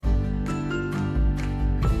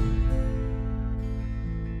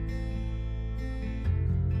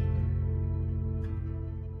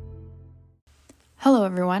Hello,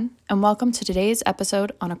 everyone, and welcome to today's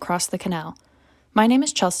episode on Across the Canal. My name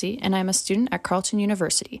is Chelsea, and I'm a student at Carleton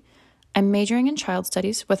University. I'm majoring in child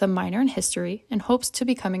studies with a minor in history and hopes to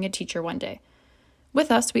becoming a teacher one day.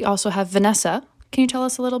 With us, we also have Vanessa. Can you tell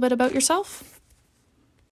us a little bit about yourself?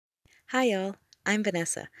 Hi, y'all. I'm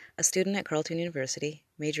Vanessa, a student at Carleton University,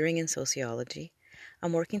 majoring in sociology.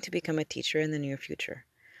 I'm working to become a teacher in the near future.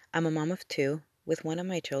 I'm a mom of two, with one of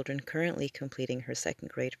my children currently completing her second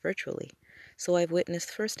grade virtually. So I've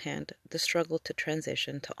witnessed firsthand the struggle to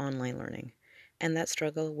transition to online learning, and that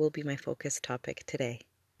struggle will be my focus topic today.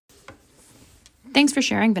 Thanks for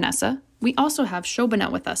sharing, Vanessa. We also have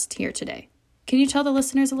Shobana with us here today. Can you tell the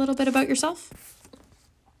listeners a little bit about yourself?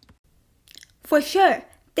 For sure.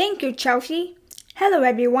 Thank you, Chelsea. Hello,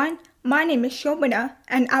 everyone. My name is Shobana,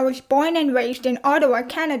 and I was born and raised in Ottawa,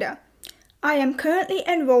 Canada. I am currently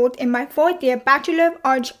enrolled in my fourth-year Bachelor of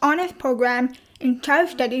Arts Honors program in Child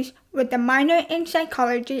Studies with a minor in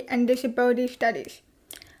Psychology and Disability Studies.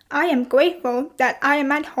 I am grateful that I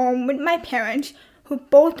am at home with my parents who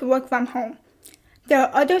both work from home. There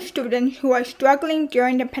are other students who are struggling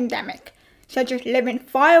during the pandemic, such as living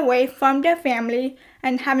far away from their family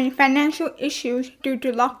and having financial issues due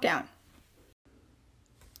to lockdown.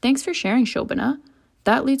 Thanks for sharing, Shobana.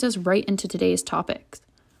 That leads us right into today's topics.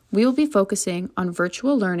 We will be focusing on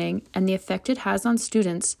virtual learning and the effect it has on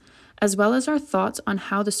students, as well as our thoughts on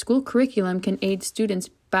how the school curriculum can aid students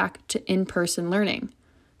back to in-person learning.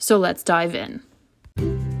 So let's dive in.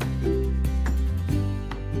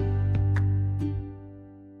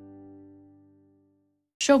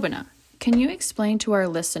 Shobana, can you explain to our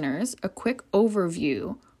listeners a quick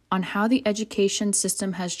overview on how the education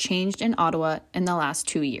system has changed in Ottawa in the last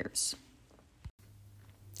 2 years?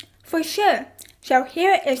 For sure. So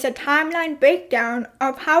here is a timeline breakdown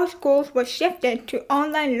of how schools were shifted to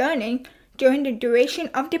online learning during the duration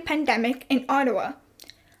of the pandemic in Ottawa.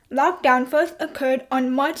 Lockdown first occurred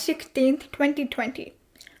on March 16, 2020.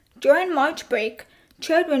 During March break,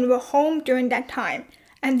 children were home during that time,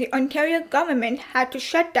 and the Ontario government had to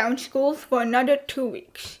shut down schools for another 2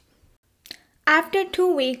 weeks. After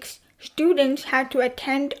 2 weeks, students had to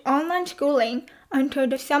attend online schooling until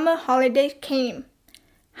the summer holidays came.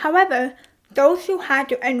 However, those who had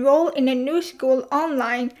to enroll in a new school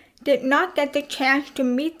online did not get the chance to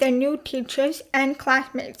meet their new teachers and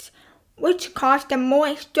classmates, which caused a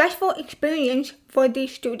more stressful experience for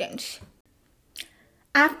these students.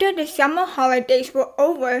 After the summer holidays were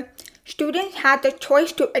over, students had the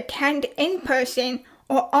choice to attend in-person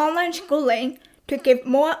or online schooling to give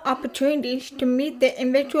more opportunities to meet their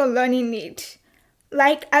individual learning needs.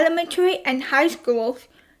 Like elementary and high schools,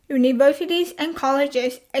 universities and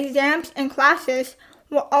colleges, exams and classes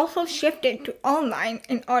were also shifted to online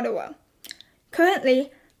in Ottawa.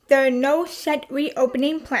 Currently, there are no set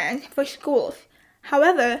reopening plans for schools.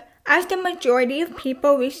 However, as the majority of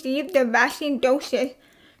people receive their vaccine doses,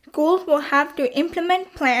 schools will have to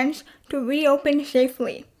implement plans to reopen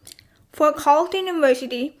safely. For Carleton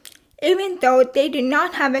University, even though they do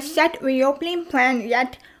not have a set reopening plan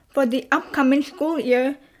yet for the upcoming school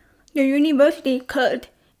year, the university could,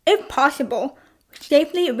 if possible,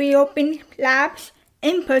 safely reopen labs,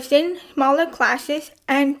 in-person, smaller classes,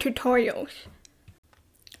 and tutorials.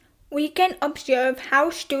 We can observe how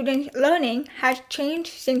students' learning has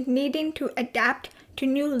changed since needing to adapt to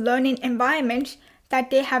new learning environments that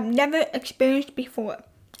they have never experienced before.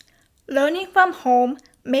 Learning from home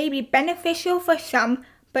may be beneficial for some,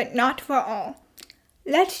 but not for all.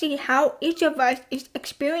 Let's see how each of us is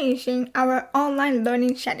experiencing our online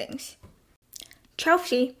learning settings.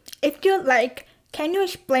 Chelsea, if you'd like, can you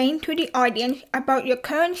explain to the audience about your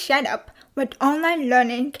current setup with online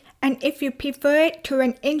learning and if you prefer it to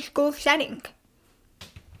an in-school setting?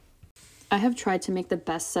 I have tried to make the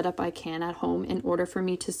best setup I can at home in order for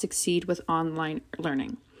me to succeed with online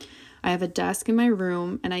learning. I have a desk in my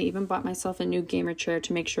room, and I even bought myself a new gamer chair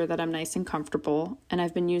to make sure that I'm nice and comfortable, and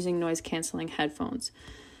I've been using noise-canceling headphones.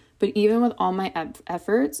 But even with all my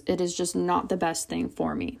efforts, it is just not the best thing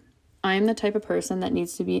for me. I am the type of person that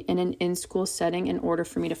needs to be in an in-school setting in order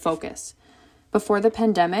for me to focus. Before the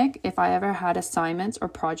pandemic, if I ever had assignments or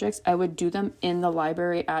projects, I would do them in the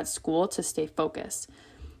library at school to stay focused.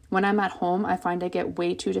 When I'm at home, I find I get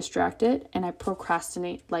way too distracted and I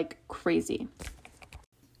procrastinate like crazy.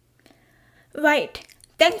 Right.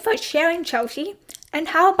 Thanks for sharing, Chelsea. And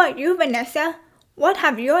how about you, Vanessa? What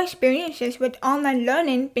have your experiences with online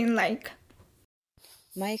learning been like?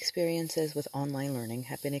 My experiences with online learning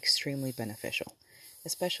have been extremely beneficial,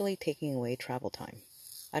 especially taking away travel time.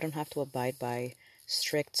 I don't have to abide by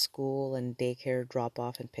strict school and daycare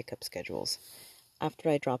drop-off and pickup schedules. After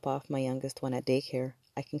I drop off my youngest one at daycare,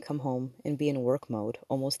 I can come home and be in work mode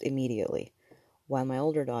almost immediately, while my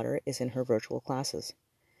older daughter is in her virtual classes.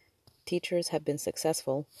 Teachers have been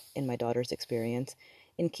successful, in my daughter's experience,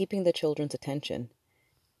 in keeping the children's attention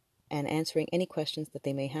and answering any questions that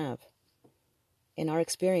they may have. In our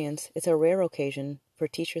experience, it's a rare occasion for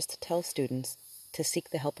teachers to tell students to seek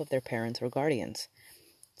the help of their parents or guardians.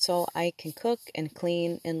 So I can cook and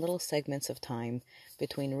clean in little segments of time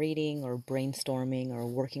between reading or brainstorming or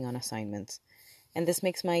working on assignments. And this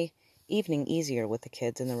makes my evening easier with the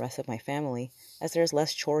kids and the rest of my family, as there's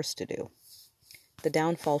less chores to do. The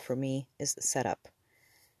downfall for me is the setup.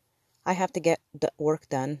 I have to get work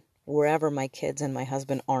done wherever my kids and my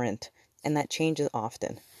husband aren't, and that changes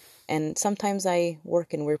often. And sometimes I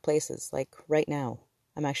work in weird places, like right now.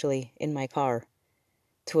 I'm actually in my car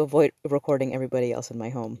to avoid recording everybody else in my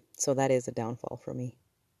home. So that is a downfall for me.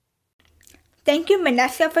 Thank you,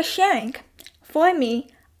 Vanessa, for sharing. For me,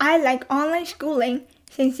 I like online schooling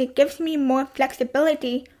since it gives me more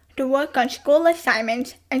flexibility to work on school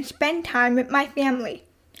assignments and spend time with my family.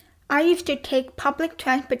 I used to take public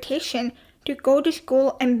transportation to go to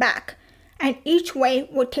school and back, and each way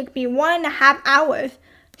would take me 1.5 hours,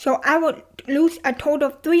 so I would lose a total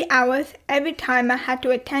of 3 hours every time I had to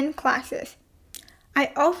attend classes.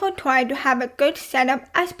 I also try to have a good setup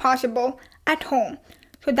as possible at home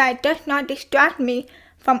so that it does not distract me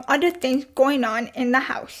from other things going on in the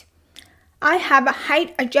house. I have a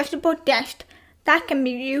height adjustable desk that can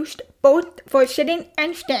be used both for sitting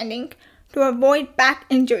and standing to avoid back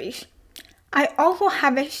injuries. I also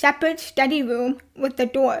have a separate study room with a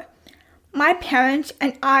door. My parents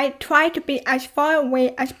and I try to be as far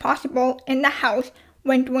away as possible in the house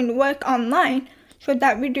when doing work online so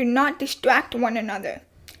that we do not distract one another.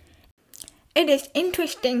 It is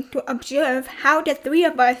interesting to observe how the three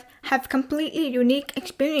of us have completely unique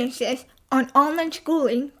experiences on online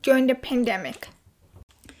schooling during the pandemic.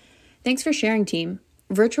 Thanks for sharing, team.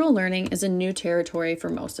 Virtual learning is a new territory for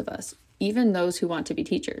most of us, even those who want to be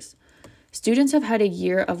teachers. Students have had a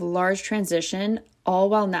year of large transition, all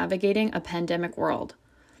while navigating a pandemic world.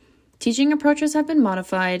 Teaching approaches have been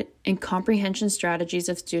modified, and comprehension strategies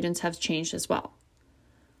of students have changed as well.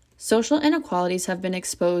 Social inequalities have been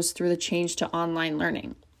exposed through the change to online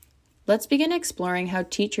learning. Let's begin exploring how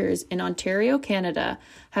teachers in Ontario, Canada,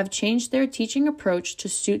 have changed their teaching approach to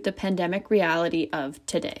suit the pandemic reality of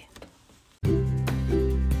today.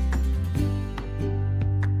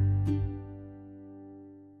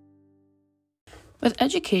 With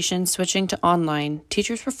education switching to online,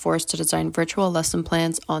 teachers were forced to design virtual lesson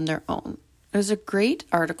plans on their own. There's a great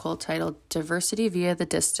article titled Diversity via the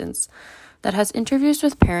Distance that has interviews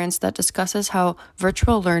with parents that discusses how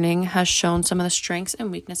virtual learning has shown some of the strengths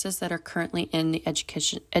and weaknesses that are currently in the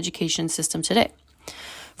education system today.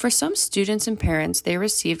 For some students and parents, they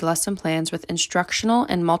received lesson plans with instructional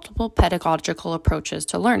and multiple pedagogical approaches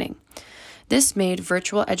to learning. This made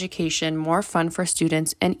virtual education more fun for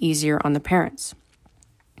students and easier on the parents.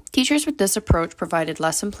 Teachers with this approach provided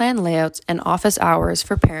lesson plan layouts and office hours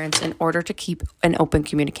for parents in order to keep an open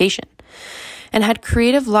communication, and had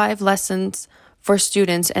creative live lessons for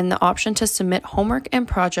students and the option to submit homework and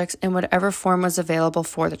projects in whatever form was available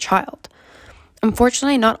for the child.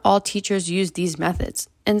 Unfortunately, not all teachers used these methods.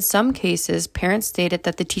 In some cases, parents stated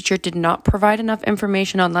that the teacher did not provide enough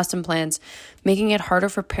information on lesson plans, making it harder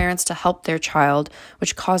for parents to help their child,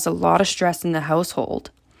 which caused a lot of stress in the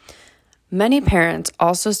household. Many parents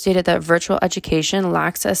also stated that virtual education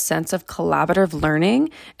lacks a sense of collaborative learning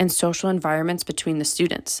and social environments between the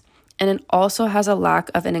students, and it also has a lack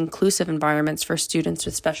of an inclusive environments for students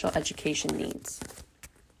with special education needs.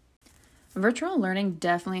 Virtual learning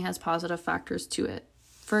definitely has positive factors to it.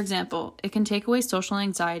 For example, it can take away social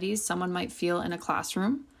anxieties someone might feel in a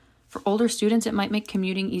classroom. For older students, it might make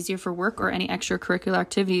commuting easier for work or any extracurricular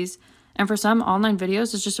activities, and for some, online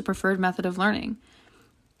videos is just a preferred method of learning.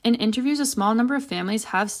 In interviews, a small number of families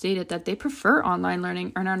have stated that they prefer online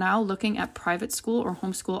learning and are now looking at private school or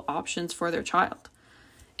homeschool options for their child.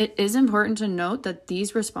 It is important to note that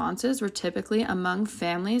these responses were typically among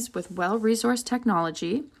families with well-resourced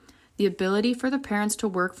technology, the ability for the parents to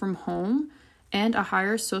work from home, and a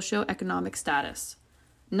higher socioeconomic status.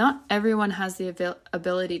 Not everyone has the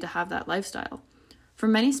ability to have that lifestyle. For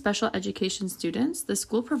many special education students, the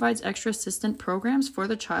school provides extra assistant programs for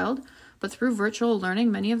the child, but through virtual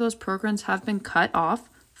learning, many of those programs have been cut off,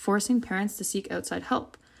 forcing parents to seek outside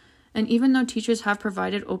help. And even though teachers have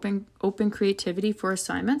provided open creativity for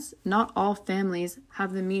assignments, not all families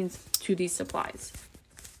have the means to these supplies.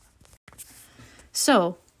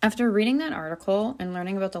 So, after reading that article and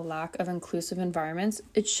learning about the lack of inclusive environments,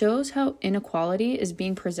 it shows how inequality is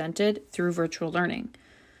being presented through virtual learning.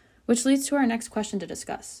 Which leads to our next question to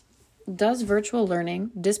discuss. Does virtual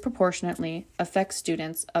learning disproportionately affect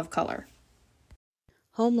students of color?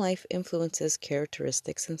 Home life influences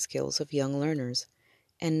characteristics and skills of young learners,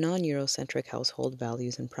 and non-Eurocentric household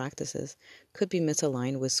values and practices could be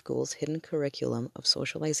misaligned with schools' hidden curriculum of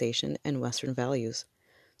socialization and Western values.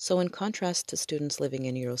 So in contrast to students living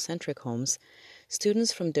in Eurocentric homes,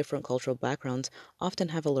 students from different cultural backgrounds often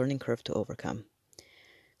have a learning curve to overcome.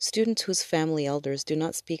 Students whose family elders do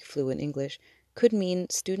not speak fluent English could mean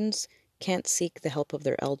students can't seek the help of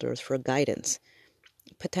their elders for guidance.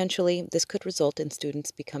 Potentially, this could result in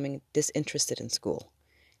students becoming disinterested in school.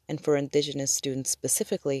 And for Indigenous students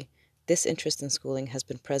specifically, this interest in schooling has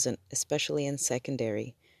been present, especially in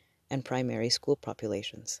secondary and primary school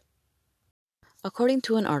populations. According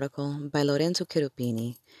to an article by Lorenzo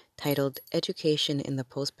Cherubini titled Education in the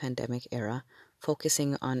Post-Pandemic Era,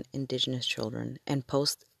 focusing on Indigenous children and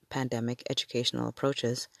post-pandemic educational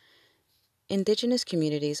approaches, Indigenous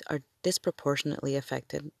communities are disproportionately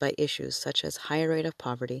affected by issues such as higher rate of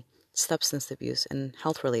poverty, substance abuse, and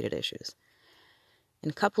health-related issues.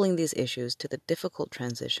 And coupling these issues to the difficult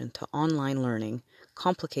transition to online learning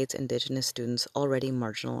complicates Indigenous students' already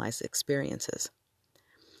marginalized experiences.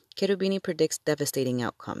 Cherubini predicts devastating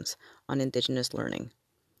outcomes on Indigenous learning.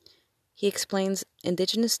 He explains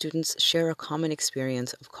Indigenous students share a common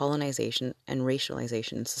experience of colonization and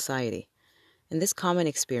racialization in society. And this common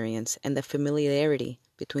experience and the familiarity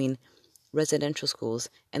between residential schools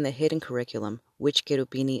and the hidden curriculum, which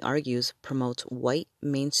Cherubini argues promotes white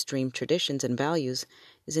mainstream traditions and values,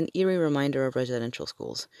 is an eerie reminder of residential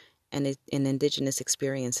schools and Indigenous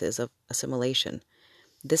experiences of assimilation.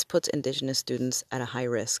 This puts Indigenous students at a high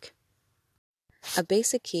risk. A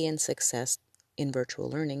basic key in success in virtual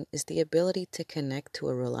learning is the ability to connect to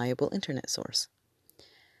a reliable internet source.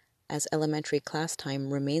 As elementary class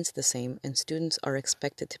time remains the same and students are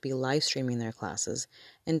expected to be live streaming their classes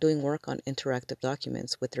and doing work on interactive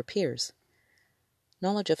documents with their peers.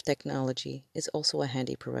 Knowledge of technology is also a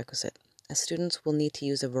handy prerequisite, as students will need to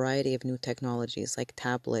use a variety of new technologies like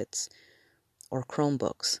tablets or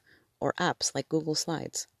Chromebooks or apps like Google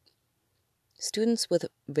Slides. Students with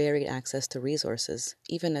varied access to resources,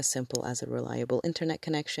 even as simple as a reliable internet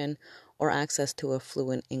connection or access to a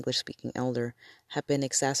fluent English-speaking elder, have been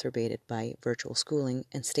exacerbated by virtual schooling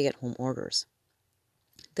and stay-at-home orders.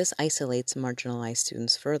 This isolates marginalized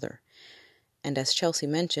students further. And as Chelsea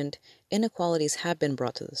mentioned, inequalities have been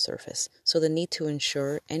brought to the surface, so the need to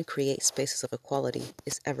ensure and create spaces of equality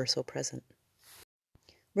is ever so present.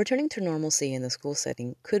 Returning to normalcy in the school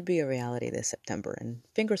setting could be a reality this September, and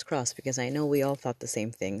fingers crossed because I know we all thought the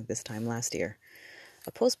same thing this time last year.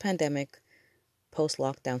 A post-pandemic,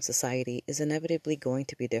 post-lockdown society is inevitably going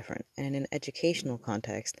to be different, and in an educational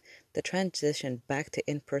context, the transition back to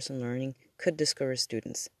in-person learning could discourage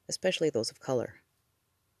students, especially those of color.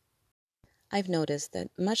 I've noticed that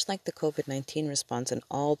much like the COVID-19 response in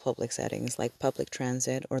all public settings like public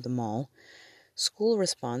transit or the mall, school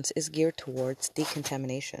response is geared towards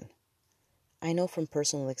decontamination. I know from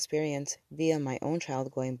personal experience, via my own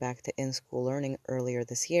child going back to in-school learning earlier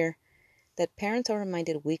this year, that parents are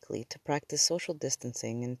reminded weekly to practice social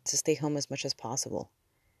distancing and to stay home as much as possible.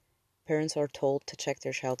 Parents are told to check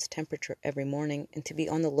their child's temperature every morning and to be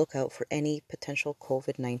on the lookout for any potential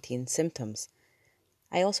COVID-19 symptoms.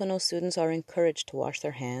 I also know students are encouraged to wash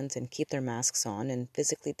their hands and keep their masks on and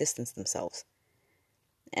physically distance themselves.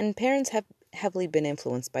 And parents have heavily been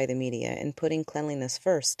influenced by the media in putting cleanliness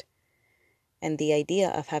first. And the idea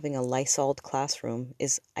of having a Lysoled classroom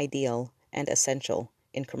is ideal and essential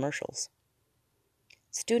in commercials.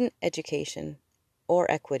 Student education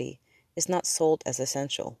or equity is not sold as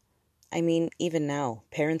essential. I mean, even now,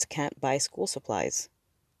 parents can't buy school supplies.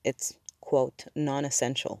 It's, quote,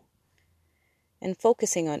 non-essential. And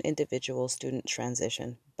focusing on individual student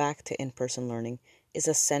transition back to in-person learning is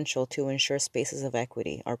essential to ensure spaces of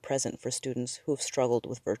equity are present for students who've struggled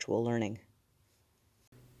with virtual learning.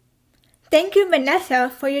 Thank you, Vanessa,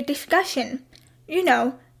 for your discussion.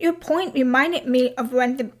 Your point reminded me of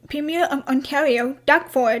when the Premier of Ontario, Doug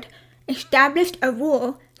Ford, established a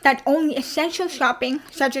rule that only essential shopping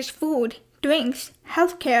such as food, drinks,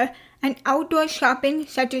 healthcare, and outdoor shopping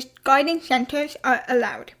such as garden centers are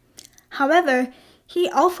allowed. However, he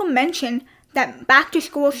also mentioned that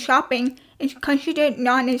back-to-school shopping is considered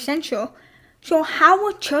non-essential. So how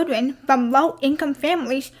will children from low-income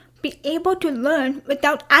families be able to learn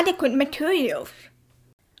without adequate materials?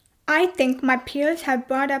 I think my peers have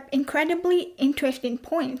brought up incredibly interesting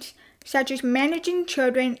points, such as managing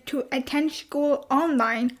children to attend school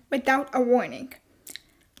online without a warning.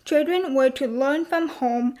 Children were to learn from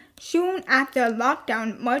home soon after a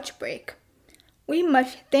lockdown March break. We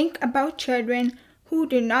must think about children who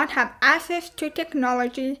do not have access to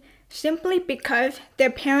technology simply because their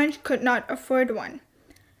parents could not afford one.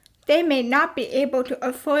 They may not be able to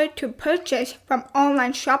afford to purchase from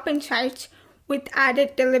online shopping sites with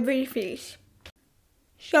added delivery fees.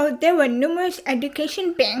 So there were numerous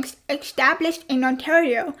education banks established in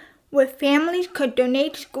Ontario where families could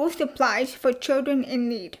donate school supplies for children in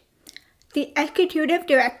need. The executive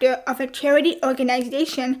director of a charity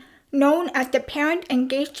organization known as the Parent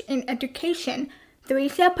Engaged in Education,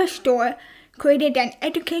 Theresa Pastor, created an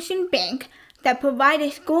education bank that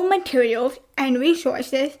provided school materials and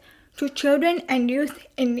resources to children and youth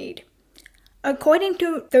in need. According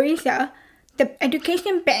to Theresa, the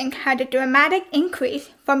education bank had a dramatic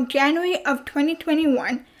increase from January of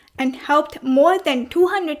 2021 and helped more than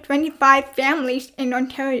 225 families in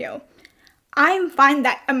Ontario. I find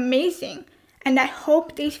that amazing, and I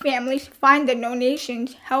hope these families find the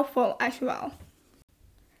donations helpful as well.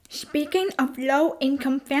 Speaking of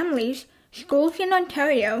low-income families, schools in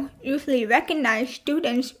Ontario usually recognize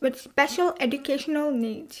students with special educational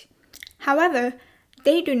needs. However,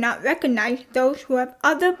 they do not recognize those who have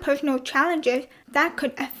other personal challenges that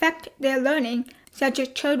could affect their learning, such as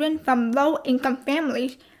children from low-income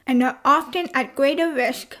families, and are often at greater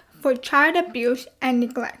risk for child abuse and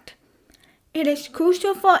neglect. It is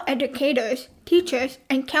crucial for educators, teachers,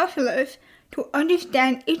 and counselors to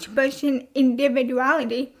understand each person's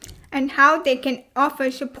individuality and how they can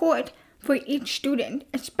offer support for each student,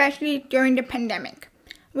 especially during the pandemic,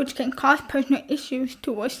 which can cause personal issues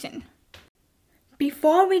to worsen.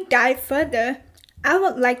 Before we dive further, I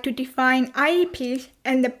would like to define IEPs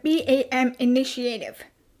and the BAM initiative.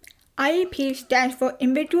 IEP stands for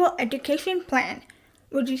Individual Education Plan,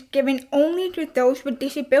 which is given only to those with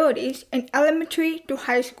disabilities in elementary to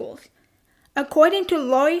high schools. According to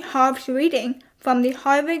Lori Harv's reading from the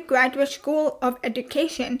Harvard Graduate School of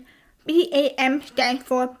Education, BAM stands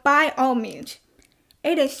for By All Means.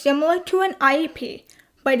 It is similar to an IEP,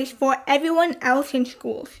 but is for everyone else in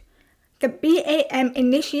schools. The BAM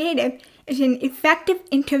initiative is an effective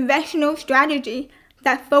interventional strategy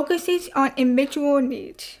that focuses on individual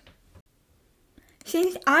needs.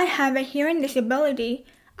 Since I have a hearing disability,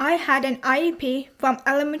 I had an IEP from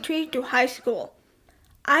elementary to high school.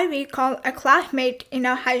 I recall a classmate in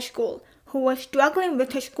our high school who was struggling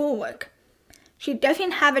with her schoolwork. She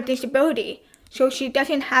doesn't have a disability, so she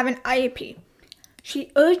doesn't have an IEP.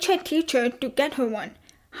 She urged her teacher to get her one.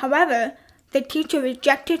 However, the teacher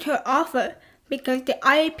rejected her offer because the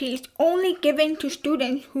IEP is only given to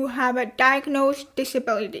students who have a diagnosed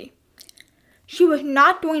disability. She was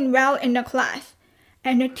not doing well in the class,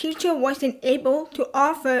 and the teacher wasn't able to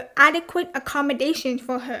offer adequate accommodations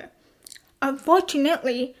for her.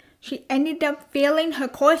 Unfortunately, she ended up failing her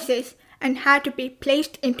courses and had to be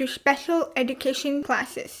placed into special education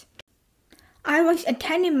classes. I was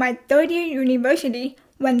attending my third year university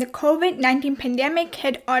when the COVID-19 pandemic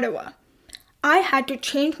hit Ottawa. I had to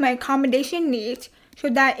change my accommodation needs so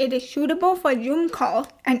that it is suitable for Zoom calls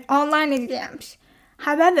and online exams.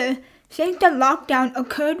 However, since the lockdown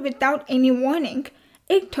occurred without any warning,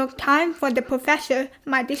 it took time for the professor,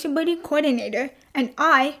 my disability coordinator, and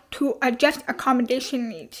I to adjust accommodation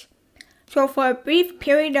needs. So for a brief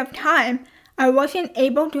period of time, I wasn't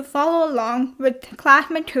able to follow along with class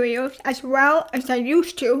materials as well as I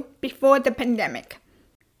used to before the pandemic.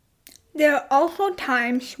 There are also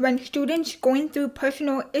times when students going through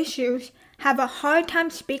personal issues have a hard time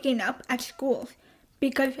speaking up at schools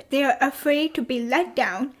because they are afraid to be let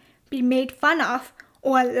down, be made fun of,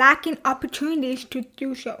 or lacking opportunities to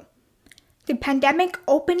do so. The pandemic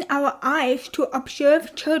opened our eyes to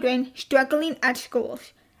observe children struggling at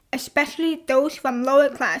schools, especially those from lower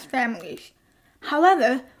class families.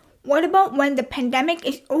 However, what about when the pandemic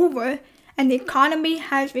is over and the economy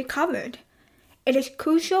has recovered? It is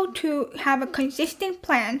crucial to have a consistent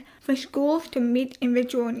plan for schools to meet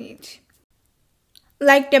individual needs.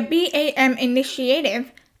 Like the BAM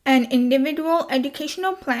initiative, an individual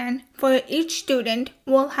educational plan for each student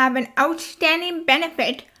will have an outstanding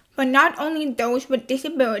benefit for not only those with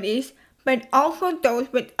disabilities, but also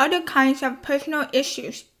those with other kinds of personal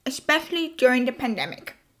issues, especially during the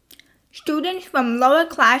pandemic. Students from lower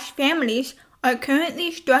class families are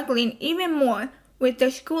currently struggling even more with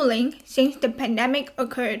their schooling since the pandemic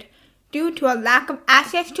occurred due to a lack of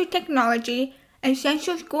access to technology,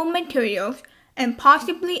 essential school materials, and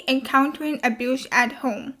possibly encountering abuse at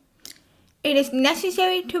home. It is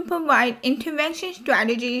necessary to provide intervention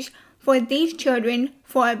strategies for these children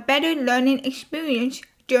for a better learning experience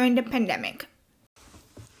during the pandemic.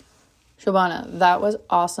 Shobana, that was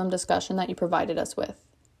awesome discussion that you provided us with.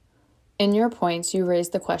 In your points, you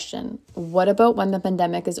raised the question, what about when the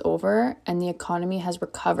pandemic is over and the economy has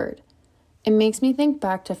recovered? It makes me think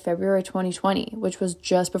back to February 2020, which was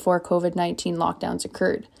just before COVID-19 lockdowns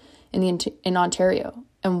occurred in Ontario.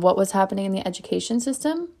 And what was happening in the education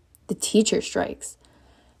system? The teacher strikes.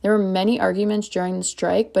 There were many arguments during the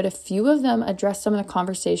strike, but a few of them addressed some of the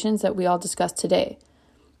conversations that we all discussed today.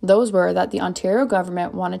 Those were that the Ontario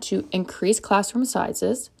government wanted to increase classroom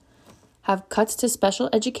sizes, have cuts to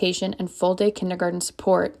special education and full-day kindergarten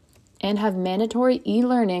support, and have mandatory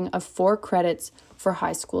e-learning of 4 credits for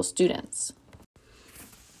high school students.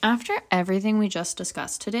 After everything we just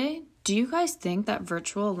discussed today, do you guys think that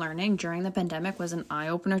virtual learning during the pandemic was an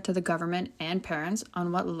eye-opener to the government and parents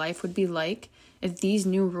on what life would be like if these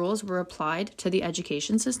new rules were applied to the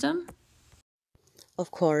education system?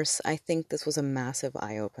 Of course, I think this was a massive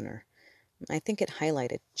eye-opener. I think it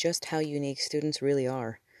highlighted just how unique students really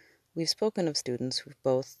are. We've spoken of students who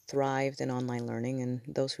both thrived in online learning and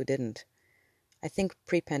those who didn't. I think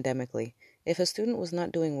pre-pandemically, if a student was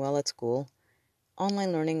not doing well at school,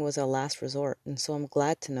 online learning was a last resort, and so I'm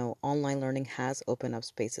glad to know online learning has opened up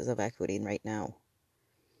spaces of equity right now.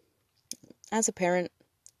 As a parent,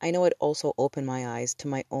 I know it also opened my eyes to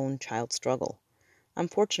my own child's struggle. I'm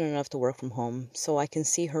fortunate enough to work from home, so I can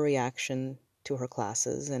see her reaction to her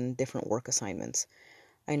classes and different work assignments.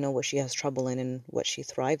 I know what she has trouble in and what she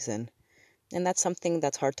thrives in, and that's something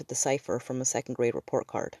that's hard to decipher from a second grade report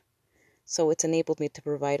card. So it's enabled me to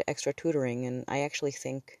provide extra tutoring, and I actually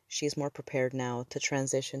think she's more prepared now to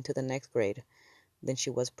transition to the next grade than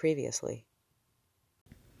she was previously.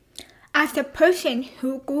 As a person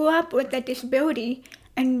who grew up with a disability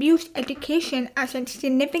and views education as a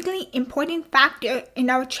significantly important factor in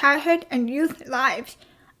our childhood and youth lives,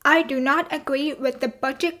 I do not agree with the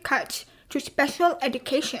budget cuts to special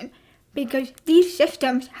education because these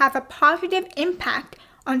systems have a positive impact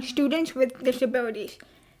on students with disabilities.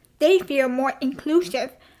 They feel more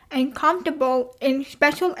inclusive and comfortable in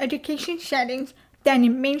special education settings than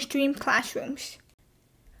in mainstream classrooms.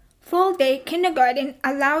 Full-day kindergarten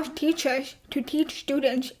allows teachers to teach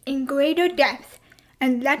students in greater depth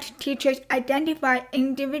and lets teachers identify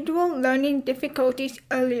individual learning difficulties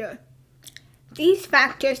earlier. These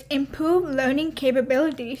factors improve learning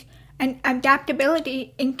capabilities and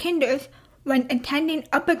adaptability in kinders when attending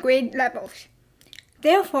upper grade levels.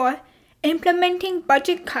 Therefore, implementing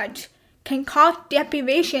budget cuts can cause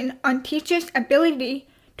deprivation on teachers' ability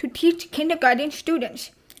to teach kindergarten students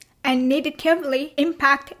and negatively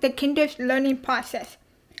impact the kinder's learning process.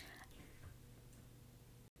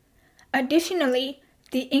 Additionally,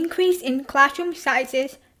 the increase in classroom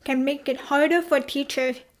sizes can make it harder for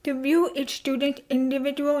teachers to view each student's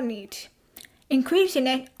individual needs. Increasing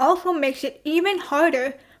it also makes it even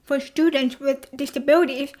harder for students with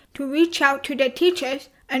disabilities to reach out to their teachers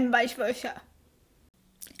and vice versa.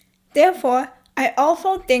 Therefore, I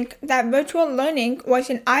also think that virtual learning was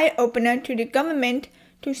an eye-opener to the government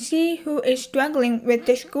to see who is struggling with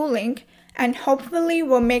the schooling and hopefully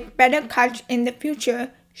will make better cuts in the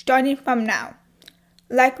future starting from now.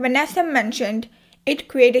 Like Vanessa mentioned, it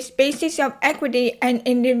created spaces of equity and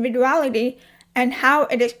individuality and how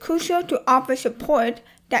it is crucial to offer support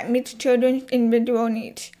that meets children's individual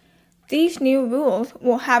needs. These new rules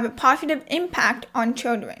will have a positive impact on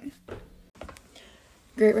children.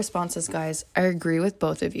 Great responses, guys. I agree with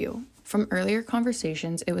both of you. From earlier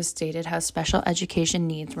conversations, it was stated how special education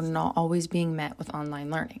needs were not always being met with online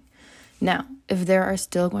learning. Now, if there are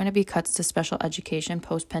still going to be cuts to special education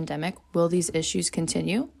post-pandemic, will these issues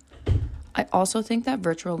continue? I also think that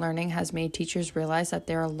virtual learning has made teachers realize that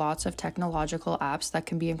there are lots of technological apps that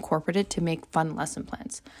can be incorporated to make fun lesson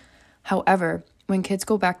plans. However, when kids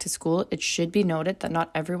go back to school, it should be noted that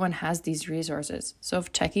not everyone has these resources. So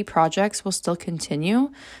if techie projects will still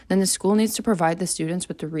continue, then the school needs to provide the students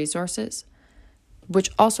with the resources,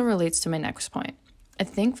 which also relates to my next point. I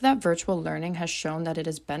think that virtual learning has shown that it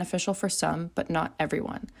is beneficial for some, but not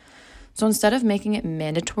everyone. So instead of making it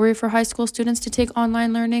mandatory for high school students to take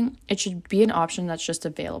online learning, it should be an option that's just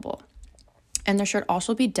available. And there should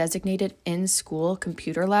also be designated in-school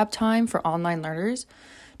computer lab time for online learners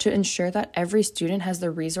to ensure that every student has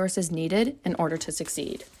the resources needed in order to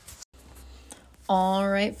succeed. All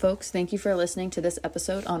right, folks, thank you for listening to this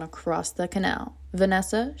episode on Across the Canal.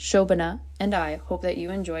 Vanessa, Shobana, and I hope that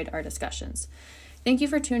you enjoyed our discussions. Thank you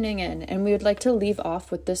for tuning in, and we would like to leave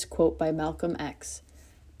off with this quote by Malcolm X.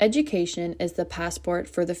 Education is the passport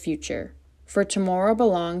for the future, for tomorrow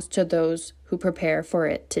belongs to those who prepare for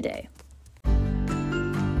it today.